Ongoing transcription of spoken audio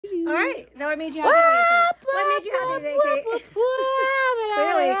All right. So what made you happy today? What made you happy today, Kate?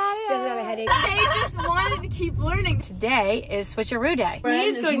 Clearly, she doesn't have a headache. They just wanted to keep learning. Today is switcheroo day.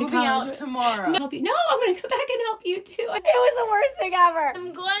 Brennan is moving out tomorrow. Help you. No, I'm going to come back and help you too. It was the worst thing ever.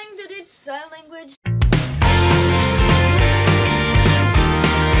 I'm going to teach sign language.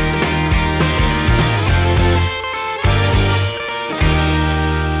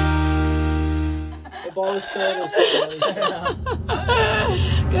 The ball is still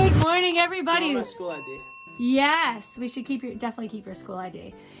Good morning, everybody. my school ID. Yes, we should definitely keep your school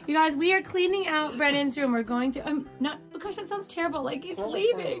ID. You guys, we are cleaning out Brennan's room. We're going through. Oh gosh, that sounds terrible. Like he's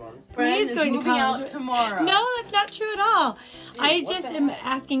leaving. Brennan is going moving to out tomorrow. No, that's not true at all. Dude, I just am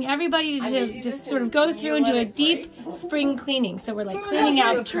asking everybody to just sort of go through and do a deep spring cleaning. So we're like cleaning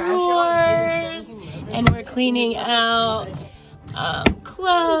out drawers, and we're cleaning out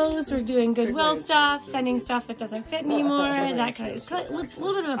clothes. We're doing Goodwill stuff, sending stuff that doesn't fit anymore. That kind of. It's a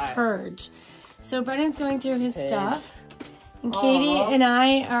little bit of a purge. So Brennan's going through his stuff, and Katie and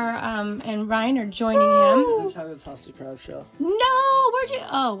I are, and Ryan are joining him. He's having a tossy crab shell. No, where'd you?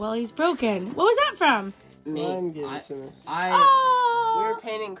 Oh, well, he's broken. What was that from? We were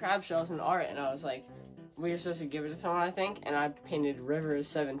painting crab shells in art, and I was like, we were supposed to give it to someone, I think, and I painted River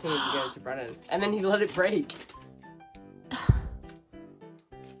 17 to give it to Brennan, and then he let it break.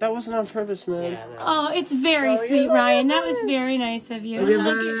 That wasn't on purpose, man. Yeah, no. Oh, it's very sweet, Ryan. That was very nice of you.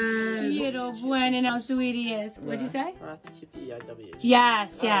 Little Brennan, how sweet he is. What'd you say? I have to keep the EIWH.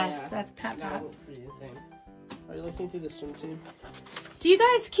 Yes, yeah. That's Pat. Are you looking through the swim team? Do you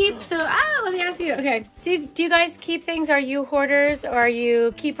guys keep, let me ask you, okay, so do you guys keep things? Are you hoarders, or are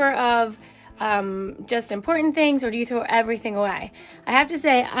you keeper of just important things, or do you throw everything away? I have to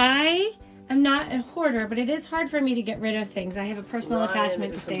say, I'm not a hoarder, but it is hard for me to get rid of things. I have a personal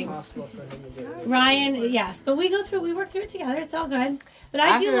attachment to things. Impossible for him to do it. Ryan, yes, but we work through it together. It's all good. But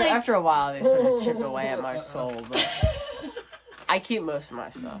After a while, they sort of chip away at my soul, but I keep most of my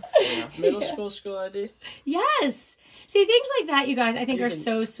stuff. You know? Middle school ID? Yes. See, things like that, you guys, I think are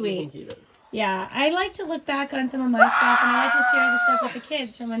so You sweet. can keep it. Yeah, I like to look back on some of my stuff, and I like to share the stuff with the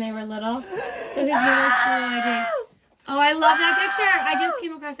kids from when they were little. So his middle school ID. Oh, I love that picture. I just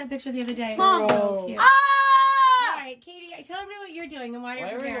came across that picture the other day. It was so cute. All right, Katie, tell everybody what you're doing and why you're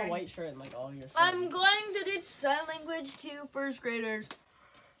preparing. Why are you wearing a white shirt and like all your stuff? I'm going to teach sign language to first graders.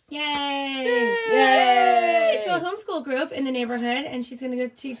 Yay! Yay! To a homeschool group in the neighborhood, and she's going to go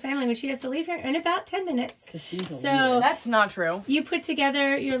teach sign language. She has to leave here in about 10 minutes. So that's not true. You put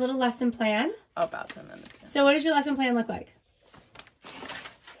together your little lesson plan. Oh, about 10 minutes. Yeah. So what does your lesson plan look like?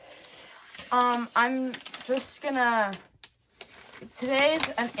 I'm just gonna. Today's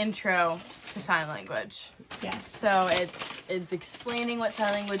an intro to sign language. Yeah. So it's explaining what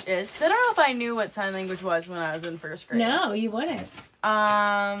sign language is. Cause I don't know if I knew what sign language was when I was in first grade. No, you wouldn't. So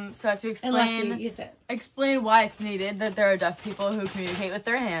I have to Unless you used it. explain why it's needed that there are deaf people who communicate with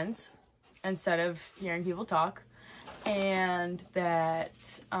their hands instead of hearing people talk, and that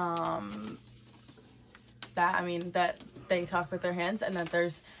that they talk with their hands, and that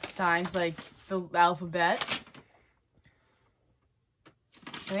there's signs like the alphabet.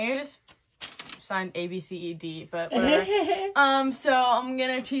 I think I just signed A, B, C, E, D, but whatever. So I'm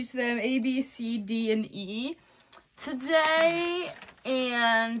gonna teach them A, B, C, D, and E today,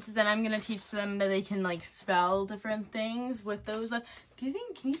 and then I'm gonna teach them that they can like spell different things with those. Can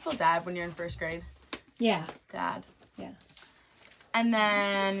you spell dad when you're in first grade? Yeah. Dad. Yeah. And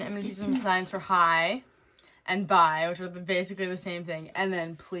then I'm gonna teach them signs for hi and bye, which are basically the same thing, and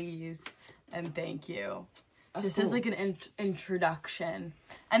then please and thank you. That's Just cool. as like an introduction.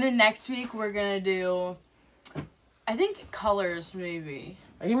 And then next week we're gonna do, I think, colors maybe.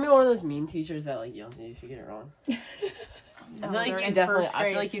 Are you gonna be one of those mean teachers that like yells at you if you get it wrong? No, I feel they're like you in definitely. first I feel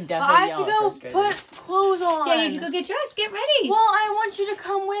grade. like you But definitely I yell have at to first go graders. put clothes on. Yeah, you should go get dressed. Get ready. Well, I want you to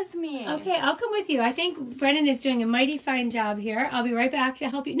come with me. Okay, I'll come with you. I think Brennan is doing a mighty fine job here. I'll be right back to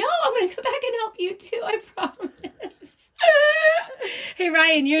help you. No, I'm going to come back and help you too, I promise. Hey,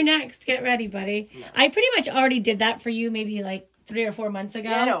 Ryan, you're next. Get ready, buddy. No. I pretty much already did that for you maybe like 3 or 4 months ago.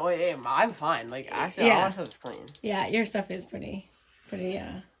 Yeah, no, wait, I'm fine. Like, actually, all my stuff's clean. Yeah, your stuff is pretty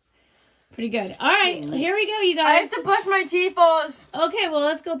good. All right, here we go, you guys. I have to brush my teeth first. Okay, well,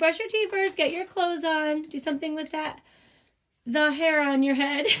 let's go brush your teeth first. Get your clothes on. Do something with the hair on your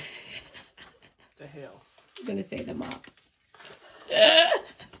head. The hell. I'm going to say the mop.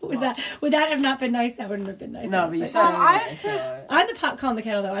 Would that have not been nice? That wouldn't have been nice. No, but you said I'm the pot calling the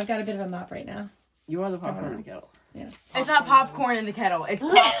kettle, though. I've got a bit of a mop right now. You are the popcorn in the kettle. Yeah. It's not popcorn in the kettle. It's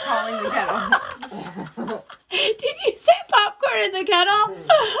pop calling the kettle. Did you say popcorn in the kettle?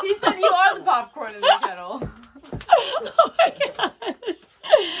 He said you are the popcorn in the kettle. Oh my gosh.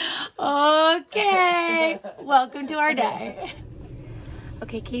 Okay, welcome to our day.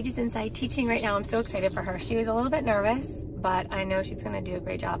 Okay, Katie's inside teaching right now. I'm so excited for her. She was a little bit nervous, but I know she's gonna do a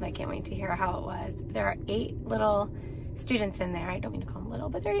great job. I can't wait to hear how it was. There are 8 little students in there. I don't mean to call them little,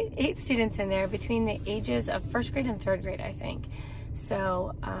 but there are 8 students in there between the ages of 1st grade and 3rd grade, I think.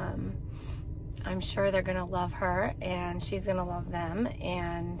 So I'm sure they're gonna love her and she's gonna love them,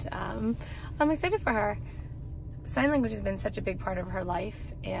 and I'm excited for her. Sign language has been such a big part of her life,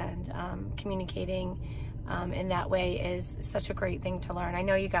 and communicating in that way is such a great thing to learn. I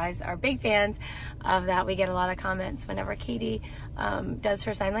know you guys are big fans of that. We get a lot of comments whenever Katie does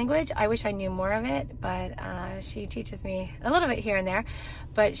her sign language. I wish I knew more of it, but she teaches me a little bit here and there.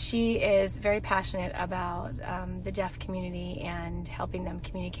 But she is very passionate about the deaf community and helping them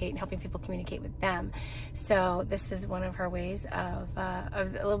communicate and helping people communicate with them. So this is one of her ways of a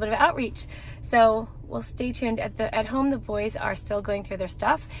little bit of outreach. So we'll stay tuned. At home, the boys are still going through their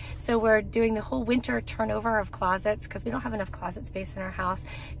stuff. So we're doing the whole winter turnover of closets because we don't have enough closet space in our house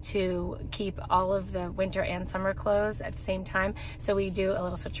to keep all of the winter and summer clothes at the same time. So we do a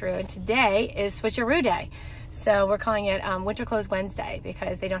little switcheroo, and today is switcheroo day. So we're calling it Winter Clothes Wednesday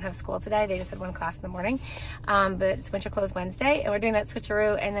because they don't have school today. They just had 1 class in the morning, but it's Winter Clothes Wednesday, and we're doing that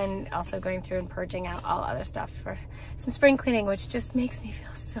switcheroo, and then also going through and purging out all other stuff for some spring cleaning, which just makes me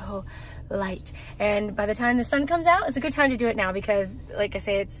feel so light. And by the time the sun comes out, it's a good time to do it now because, like I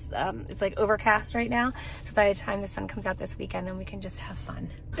say, it's like overcast right now. So by the time the sun comes out this weekend, then we can just have fun.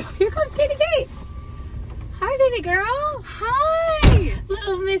 Here comes Katie Kate. Hi, baby girl. Hi!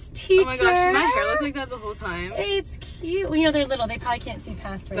 Little Miss Teacher. Oh my gosh, did my hair look like that the whole time? It's cute. Well, you know, they're little. They probably can't see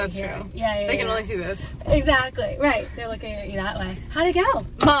past right That's here. true. Yeah, They can only see this. Exactly. Right. They're looking at you that way. How'd it go?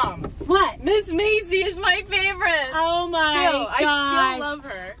 Mom, What? Miss Macy is my favorite. Oh my I gosh. still love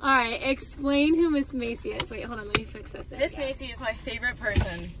her. All right. Explain who Miss Macy is. Wait, hold on. Let me fix this. There Miss we go. Macy is my favorite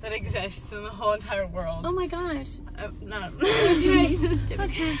person that exists in the whole entire world. Oh my gosh. No. Okay. Just kidding.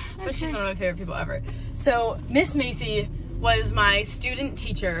 Okay. But she's one of my favorite people ever. So Miss Macy was my student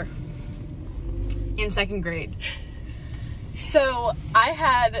teacher in 2nd grade. So I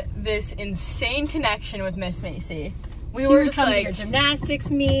had this insane connection with Miss Macy. We were just come to like your gymnastics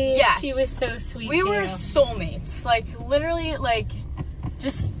meet. Yes. She was so sweet. we to were you. soulmates. Like literally, like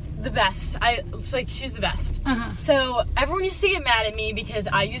just the best. It's like she's the best. Uh-huh. So everyone used to get mad at me because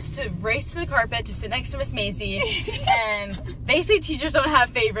I used to race to the carpet to sit next to Miss Macy, and they say teachers don't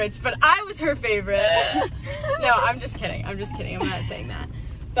have favorites, but I was her favorite. No, I'm just kidding. I'm not saying that.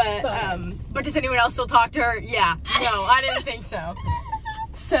 But does anyone else still talk to her? Yeah. No, I didn't think so.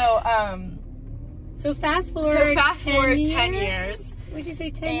 So fast forward. 10 years. Would you say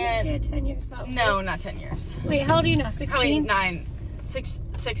 10 And- years? Yeah, 10 years probably. No, not 10 years. Wait, how old are you now? 16? Probably 9. 6.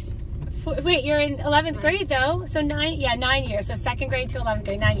 Wait, you're in 11th grade though, so 9 years. So 2nd grade to 11th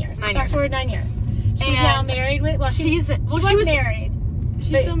grade, 9 years. 9 Fast years. forward 9 years. She's And now married with, she was married.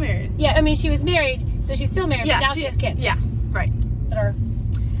 She's But- still married. Yeah, I mean, she was married, so she's still married, but now she has kids. Yeah, right. That are,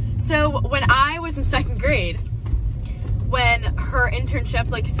 So when I was in 2nd grade, when her internship,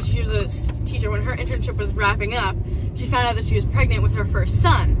 like she was a teacher, when her internship was wrapping up, she found out that she was pregnant with her first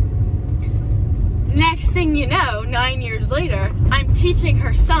son. Next thing you know, 9 years later, I'm teaching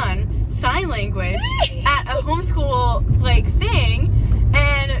her son sign language at a homeschool like thing,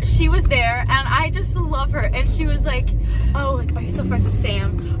 and she was there, and I just love her. And she was like, "Oh, like, are you still friends with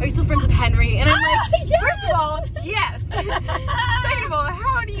Sam? Are you still friends with Henry?" And I'm like, yes! First of all, yes. Second of all,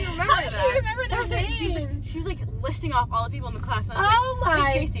 how do you remember How does that? she remember their That's it. names? She was like listing off all the people in the class. And I was Oh like,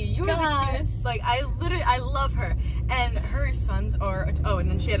 my Miss Stacy, you are the gosh. cutest. Like, I love her. And her sons are, and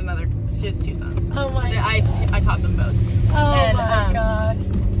then she has 2 sons. Oh my So I taught them both. oh And, my gosh.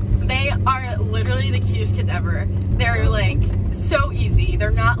 They are literally the cutest kids ever. They're like so easy.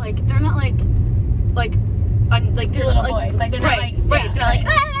 They're not like they're little like, boys. Like they're right, not like, right. They're like,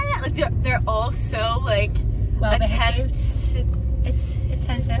 ah, like they're all so like well behaved.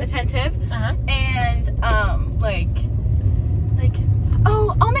 attentive, Attentive. Uh-huh. and like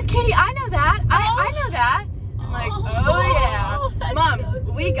oh Miss Katie, I know that. I know that. I'm like, oh yeah, that's Mom,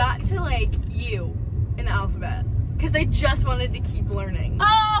 so we sweet. got to like U in the alphabet because they just wanted to keep learning.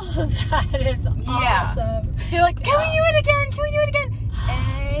 Oh, that is Yeah. awesome. They're like, can we do it again? Can we do it again?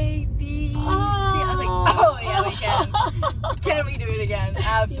 A, B, C. I was like, oh yeah, we can. Can we do it again?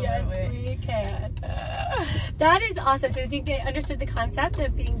 Absolutely. Yes, we can. That is awesome. So you think they understood the concept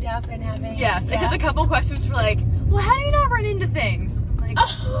of being deaf and having... Yes, yeah. except a couple questions were like, well, how do you not run into things? I'm like,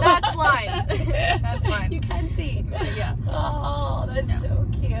 that's blind. That's blind. You can see. Yeah. Oh, that's so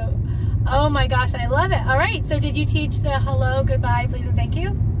cute. Oh my gosh, I love it. All right, so did you teach the hello, goodbye, please, and thank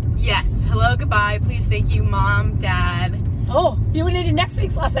you? Yes. Hello, goodbye, please, thank you, Mom, Dad, Oh, you needed next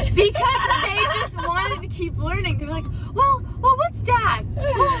week's lesson. Because they just wanted to keep learning. They were like, well, what's dad?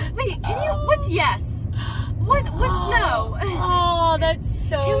 Well, wait, what's yes? What's no? Oh, that's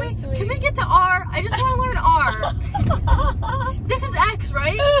so sweet. Can we get to R? I just want to learn R. This is X,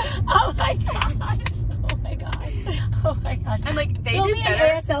 right? Oh my gosh. Oh my gosh. Oh my gosh. And like, they They'll did be better.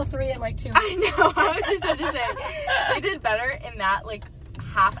 in ASL 3 in like 2 weeks. I know, I was just about to say. They did better in that like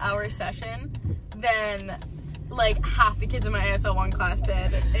half-hour session than like half the kids in my ASL 1 class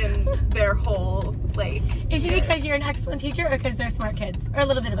did in their whole like Is it year. because you're an excellent teacher or because they're smart kids? Or a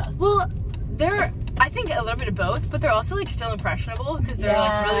little bit of both? Well, I think a little bit of both, but they're also like still impressionable because they're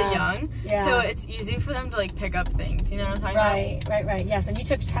like really young. Yeah. So it's easy for them to like pick up things, you know what I'm talking about? Right. Yes, and you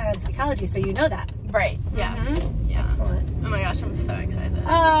took child psychology, so you know that. Right, yes. Yeah. Excellent. Oh my gosh, I'm so excited.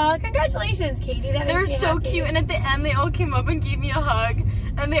 Oh, congratulations, Katie. That They're makes me so happy. cute, and at the end they all came up and gave me a hug,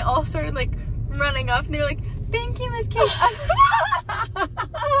 and they all started like running up, and they were like, "Thank you, Miss Kate."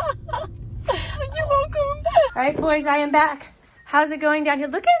 You're welcome. All right, boys, I am back. How's it going down here?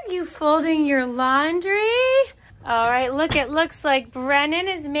 Look at you folding your laundry. All right, look, it looks like Brennan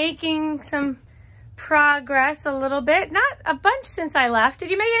is making some progress a little bit. Not a bunch since I left.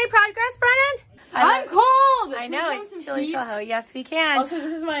 Did you make any progress, Brennan? I'm cold. I Can know, we throw it's some chilly heat? Soho. Yes, we can. Also,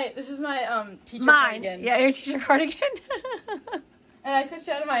 this is my teacher Mine. cardigan. Yeah, your teacher cardigan. And I switched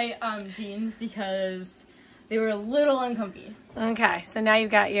out of my jeans because they were a little uncomfy. Okay, so now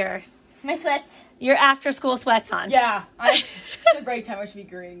you've got your My sweats. after school sweats on. Yeah, at the break time I should be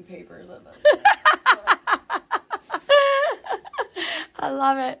grading papers at this. I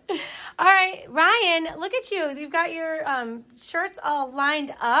love it. All right, Ryan, look at you. You've got your shirts all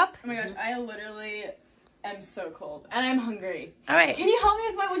lined up. Oh my gosh, I literally am so cold and I'm hungry. All right. Can you help me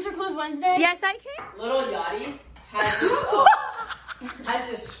with my winter clothes Wednesday? Yes, I can. Little Yachty has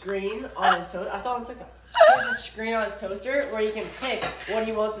this screen on his toaster. I saw it on TikTok. He has a screen on his toaster where he can pick what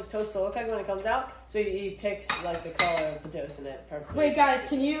he wants his toast to look like when it comes out. So he picks like the color of the toast in it perfectly. Wait, guys,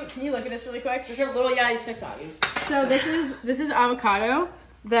 can you look at this really quick? Just your Little Yachty's TikTok. So this is avocado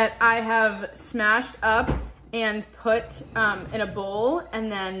that I have smashed up and put in a bowl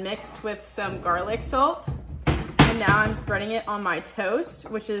and then mixed with some garlic salt. And now I'm spreading it on my toast,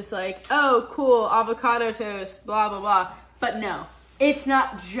 which is like, oh, cool, avocado toast, blah, blah, blah. But no, it's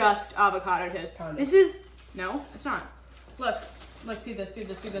not just avocado toast. This is, no, it's not. Look, feed this.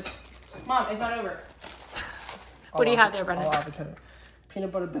 Mom, it's not over. What do you have there, Brennan? All avocado. Peanut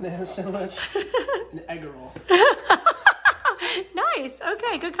butter banana sandwich. An egg roll. Nice.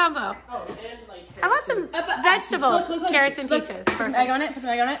 Okay, good combo. Oh, and like How about some vegetables? Look, Carrots and look, peaches. Put some egg on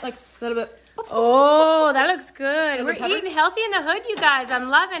it, like a little bit. Oh, that looks good. Little We're pepper. eating healthy in the hood, you guys. I'm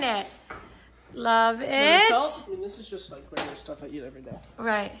loving it. Love Little it. salt. I mean, this is just like regular stuff I eat every day.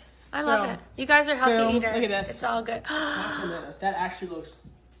 Right. I love Boom. it. You guys are healthy Boom. eaters. Look at this. It's all good. Also, bananas. That actually looks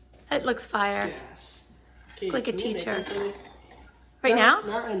It looks fire. yes. Katie, Like a can you make teacher. it for me? Right now?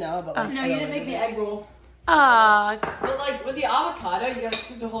 Not right now, but like, No, you didn't make the egg roll. Aw. But like with the avocado, you gotta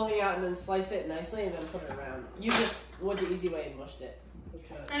scoop the whole thing out and then slice it nicely and then put it around. You just went the easy way and mushed it.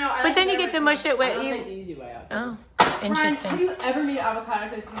 Okay. I know, I But like then you better get to with mush it I with don't take you. the easy way out. Oh, Ryan, interesting. have you ever made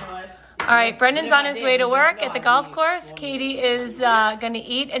avocado toast in your life? All right, Brendan's If I on his did, way to you work just at the know golf I'd course. eat Katie is going to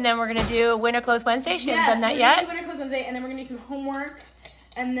eat, and then we're going to do Winter Clothes Wednesday. She hasn't done that yet. Winter Clothes Wednesday, and then we're gonna do some homework,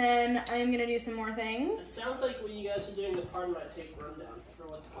 and then I'm gonna do some more It things. sounds like what you guys are doing the Pardon My Take rundown for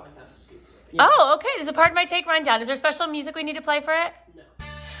what the podcast is doing. Yeah. Oh, okay. There's a Pardon My Take rundown. Is there special music we need to play for it? No.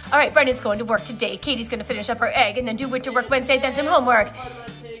 All right, Brendan's going to work today. Katie's going to finish up her egg and then do Winter Work Wednesday, then some homework. Pardon My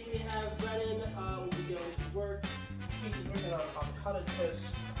Take, we have Brennan, will be going to work. Katie's working on avocado toast.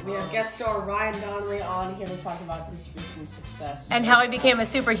 We have guest star Ryan Donnelly on here to talk about his recent success. And how he became a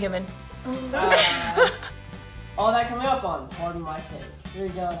superhuman. All that coming up on Pardon My Take. Here we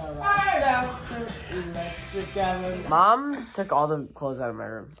go now, Ryan. Mom took all the clothes out of my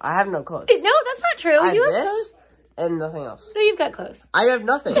room. I have no clothes. No, that's not true. I You have have this clothes. and nothing else. No, you've got clothes. I have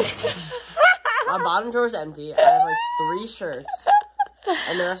nothing. My bottom drawer is empty. I have like 3 shirts.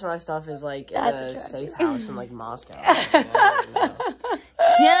 And the rest of my stuff is like in That's a attractive. safe house in like Moscow. Can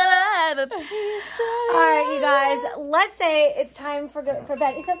I have a piece All right, you guys. Let's say it's time for bed.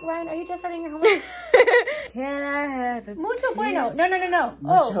 Except, Ryan, are you just starting your homework? Can I have a Mucho bueno. No.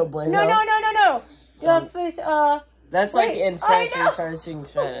 Mucho bueno? No. That's Wait, like in I France when know. we started speaking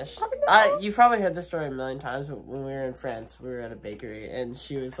Spanish. You've probably heard this story a million times, but when we were in France, we were at a bakery, and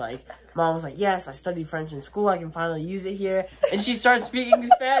she was like, Mom was like, yes, I studied French in school, I can finally use it here. And she starts speaking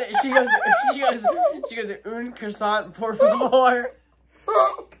Spanish. She goes, un croissant, por favor.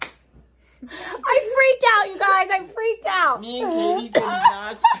 I freaked out, you guys. I freaked out. Me and Katie could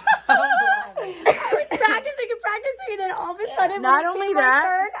not stop laughing. I was practicing, and then all of a sudden, Not when it only came my that,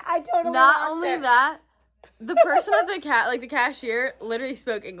 turn, I totally Not lost only it. that, the person at the cashier literally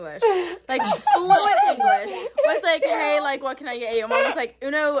spoke English. Like, fluent English. Was like, hey, like, what can I get you? Mom was like,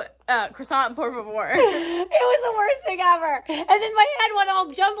 uno croissant, por favor. It was the worst thing ever. And then my head went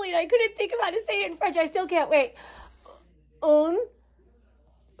all jumbly, and I couldn't think of how to say it in French. I still can't. Wait. I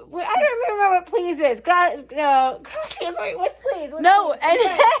don't remember what please is. Gracias. Wait, what's please? What's No, please? and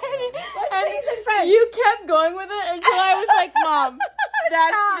What's then please in French? you kept going with it until I was like, Mom,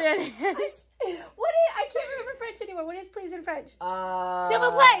 that's Spanish. I can't remember French anymore. What is please in French? S'il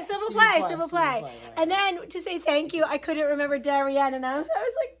vous S'il plaît. right. And then to say thank you, I couldn't remember Darien, and I was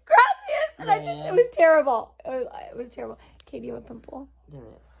like, gracias, and it was terrible. It was terrible. Katie, you have a pimple.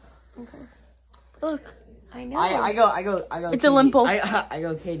 Okay. Look, I know. I go. It's Katie. a limple. I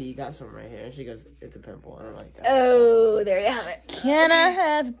go, Katie, you got some right here. And she goes, it's a pimple. And I'm like, Oh, there you have it. Can I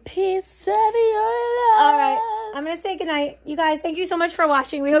have a piece of your love? All right, I'm gonna say goodnight. You guys, thank you so much for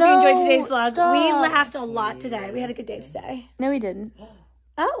watching. We hope you enjoyed today's vlog. Stop. We laughed a lot today. We had a good day today. No, we didn't.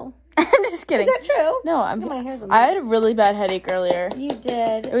 Oh, I'm just kidding. is that true? No, My hair's I had a really bad headache earlier. You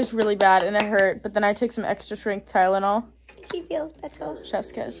did. It was really bad and it hurt, but then I took some extra strength Tylenol. She feels better.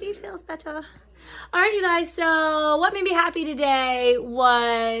 Chef's kiss. She feels better. All right, you guys. So what made me happy today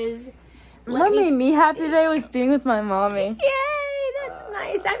was... What made me happy today was being with my mommy. Yay, that's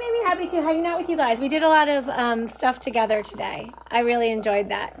nice. That made me happy too, hanging out with you guys. We did a lot of stuff together today. I really enjoyed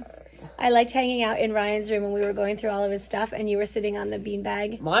that. I liked hanging out in Ryan's room when we were going through all of his stuff and you were sitting on the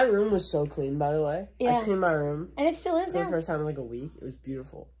beanbag. my room was so clean, by the way. Yeah. I cleaned my room And it still is for the now. first time in like a week. It was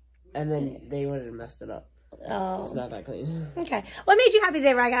beautiful. And then they went and messed it up. It's Oh, not that clean. okay. What made you happy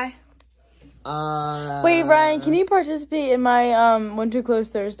today, Rye Guy? Wait, Ryan, can you participate in my Winter Clothes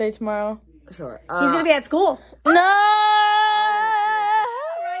Thursday tomorrow? Sure. He's going to be at school. No! Ryan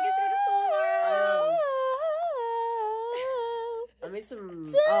gets to go to school tomorrow. I made some.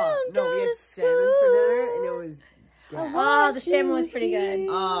 No, we had salmon for dinner, and it was. gas. Oh, the salmon was pretty good.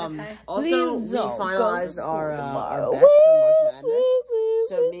 Okay. Also, Please we don't finalized go our tomorrow. bets for March Madness.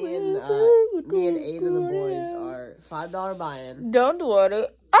 So me and 8 of the boys are $5 buy-in. Don't worry.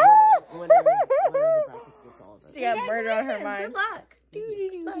 Whenever the brackets gets all of it. She got murder on her Congratulations. mind.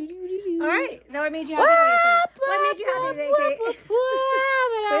 Good luck. All right. So what made you happy today? What made you happy today, Kate?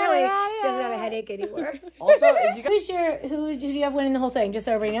 Clearly, she doesn't have a headache anymore. Also, if you guys, Who do you have winning the whole thing? Just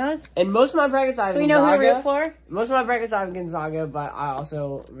so everybody knows. in most of my brackets, I have So we know who to root Gonzaga. for. Most of my brackets, I have Gonzaga, but I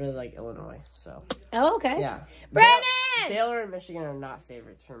also really like Illinois. So Oh, okay. yeah, Brennan! Baylor and Michigan are not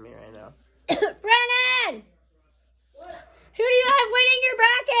favorites for me right now. Brennan! Who do you have winning your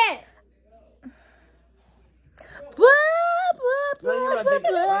bracket?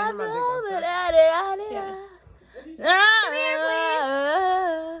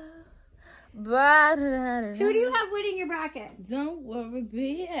 Who do you have winning your bracket? Don't worry,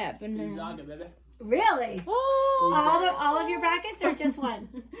 be happy now. Gonzaga, baby. Really? All of your brackets or just one?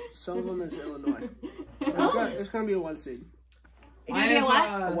 Some of them is Illinois. Oh. It's gonna be a 1 seed. You're gonna be a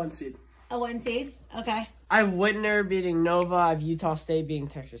what? A 1 seed. A 1 seed? Okay. I have Whitner beating Nova. I have Utah State beating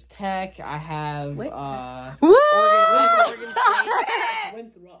Texas Tech. I have Whitner? Oregon State.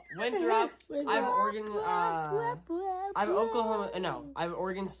 Winthrop. Winthrop. I have Oregon. I have Oklahoma. No, I have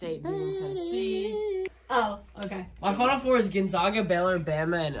Oregon State beating Tennessee. Oh, okay. My Final Four is Gonzaga, Baylor,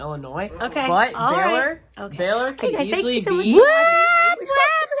 Bama, and Illinois. Okay. But All Baylor, right. Okay. Baylor could Hey guys, thank easily you so much beat. for watching.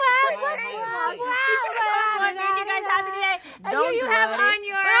 What made you guys happy today? And who you have on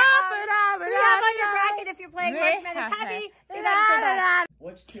your bracket if you're playing March Madness? Happy? Say that.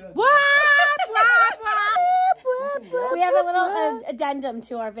 Which two? We have a little addendum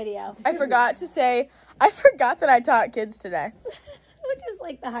to our video, I forgot that I taught kids today. which is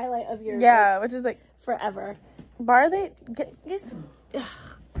like the highlight of your Yeah, which is like, forever. why are they? Just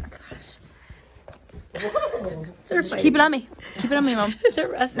Keep it on me. Keep it on me, Mom. the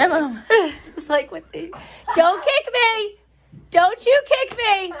rest No, of Mom. it. It's like with the don't kick me. Don't you kick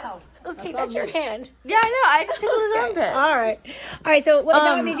me. Okay, that's your hand. Yeah, I know. I just tickled his armpit. All right. So, is that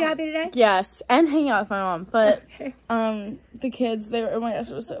what made you happy today? Yes, and hanging out with my mom. But Okay. the kids, they were. Oh my gosh,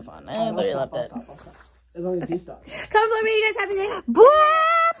 it was so fun. I literally loved it. As long as you stop. Comment what made you guys happy today.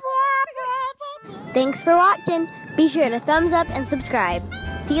 Thanks for watching. Be sure to thumbs up and subscribe.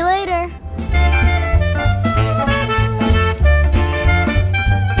 See you later.